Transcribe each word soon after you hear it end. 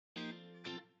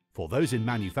For those in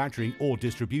manufacturing or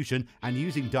distribution and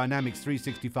using Dynamics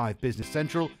 365 Business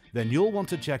Central, then you'll want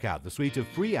to check out the suite of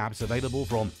free apps available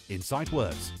from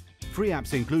InsightWorks. Free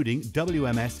apps including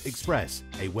WMS Express,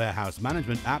 a warehouse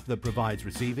management app that provides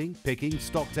receiving, picking,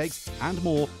 stock takes, and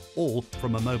more, all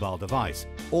from a mobile device.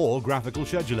 Or Graphical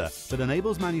Scheduler that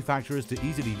enables manufacturers to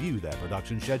easily view their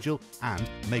production schedule and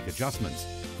make adjustments.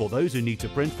 For those who need to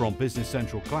print from Business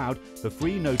Central Cloud, the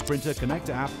free Note Printer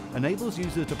Connector app enables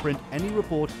users to print any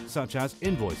report such as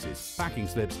invoices, packing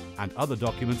slips, and other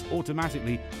documents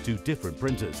automatically to different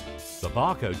printers. The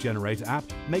Barcode Generator app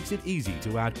makes it easy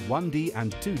to add 1D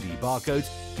and 2D barcodes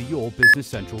to your Business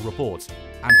Central reports.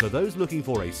 And for those looking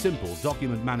for a simple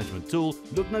document management tool,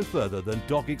 look no further than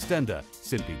Doc Extender.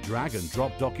 Simply drag and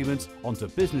drop documents onto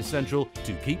Business Central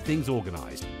to keep things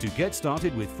organized. To get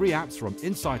started with free apps from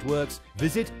InsightWorks,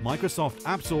 visit Microsoft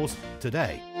App Source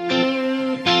today.